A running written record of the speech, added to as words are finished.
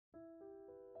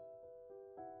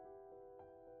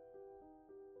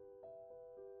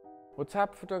What's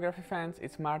up, photography fans?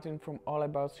 It's Martin from All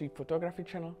About Street Photography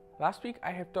channel. Last week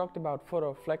I have talked about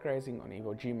photo flag raising on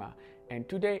Iwo Jima, and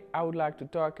today I would like to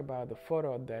talk about the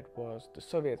photo that was the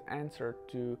Soviet answer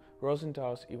to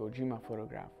Rosenthal's Iwo Jima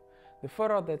photograph. The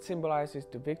photo that symbolizes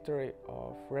the victory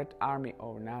of Red Army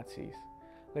over Nazis.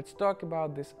 Let's talk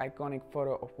about this iconic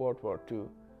photo of World War II,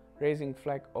 raising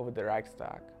flag over the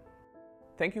Reichstag.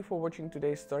 Thank you for watching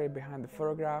today's story behind the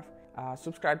photograph.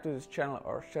 Subscribe to this channel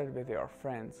or share it with your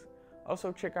friends.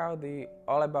 Also check out the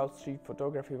All About Street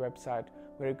Photography website,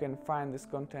 where you can find this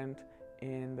content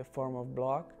in the form of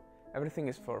blog. Everything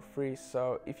is for free,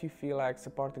 so if you feel like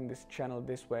supporting this channel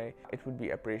this way, it would be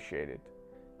appreciated.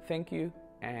 Thank you,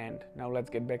 and now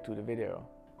let's get back to the video.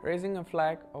 Raising a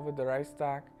flag over the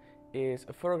Reichstag is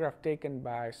a photograph taken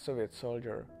by a Soviet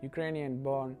soldier,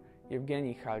 Ukrainian-born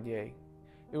Yevgeny Khaldei.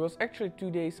 It was actually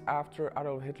 2 days after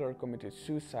Adolf Hitler committed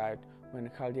suicide when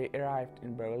Khaldei arrived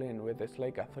in Berlin with his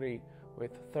Leica III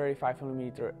with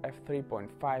 35mm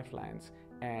f3.5 lens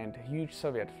and a huge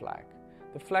Soviet flag.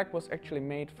 The flag was actually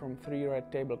made from 3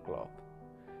 red tablecloth.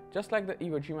 Just like the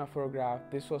Iwo Jima photograph,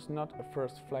 this was not a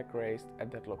first flag raised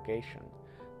at that location.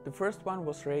 The first one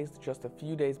was raised just a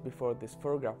few days before this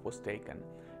photograph was taken,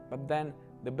 but then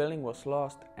the building was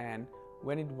lost, and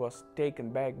when it was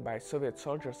taken back by Soviet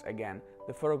soldiers again,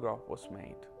 the photograph was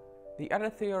made. The other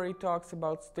theory talks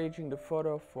about staging the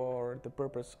photo for the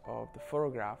purpose of the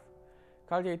photograph.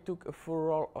 Khaldei took a full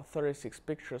roll of 36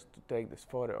 pictures to take this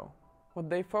photo. What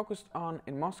they focused on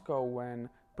in Moscow when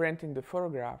printing the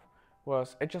photograph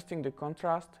was adjusting the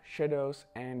contrast, shadows,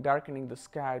 and darkening the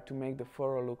sky to make the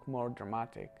photo look more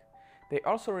dramatic. They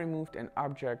also removed an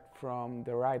object from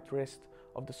the right wrist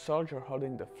of the soldier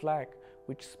holding the flag,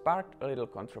 which sparked a little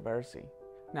controversy.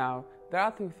 Now, there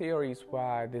are two theories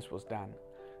why this was done.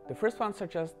 The first one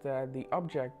suggests that the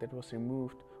object that was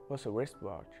removed was a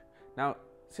wristwatch. Now,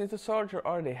 since the soldier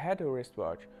already had a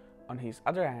wristwatch on his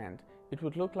other hand, it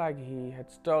would look like he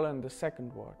had stolen the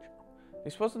second watch.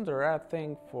 This wasn't a rare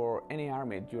thing for any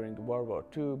army during the World War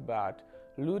II, but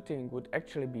looting would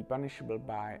actually be punishable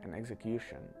by an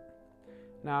execution.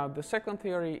 Now, the second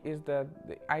theory is that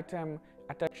the item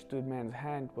attached to the man's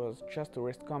hand was just a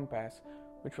wrist compass,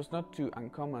 which was not too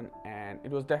uncommon, and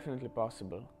it was definitely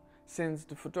possible. Since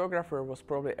the photographer was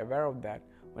probably aware of that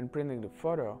when printing the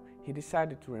photo, he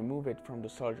decided to remove it from the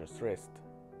soldier's wrist.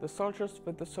 The soldiers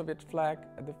with the Soviet flag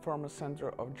at the former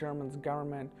center of Germany's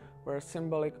government were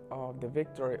symbolic of the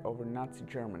victory over Nazi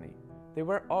Germany. They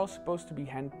were all supposed to be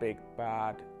handpicked,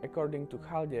 but according to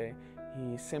Khaldei,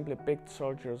 he simply picked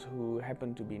soldiers who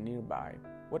happened to be nearby.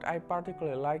 What I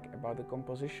particularly like about the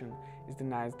composition is the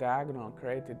nice diagonal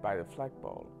created by the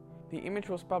flagpole. The image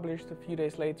was published a few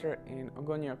days later in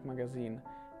Ogoniok magazine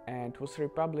and was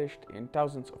republished in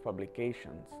thousands of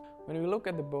publications. When we look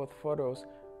at the both photos,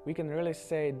 we can really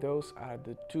say those are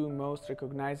the two most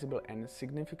recognizable and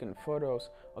significant photos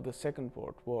of the Second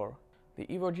World War. The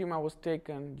Iwo Jima was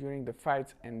taken during the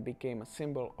fights and became a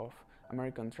symbol of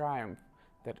American triumph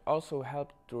that also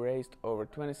helped to raise over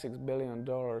 $26 billion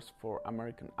for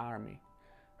American army.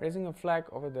 Raising a flag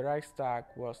over the Reichstag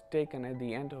was taken at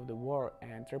the end of the war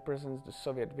and represents the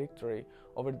Soviet victory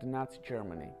over the Nazi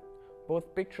Germany.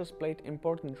 Both pictures played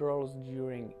important roles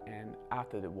during and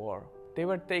after the war. They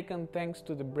were taken thanks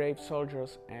to the brave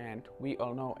soldiers, and we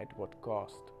all know at what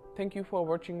cost. Thank you for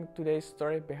watching today's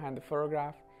story behind the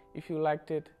photograph. If you liked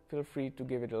it, feel free to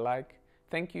give it a like.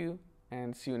 Thank you,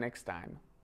 and see you next time.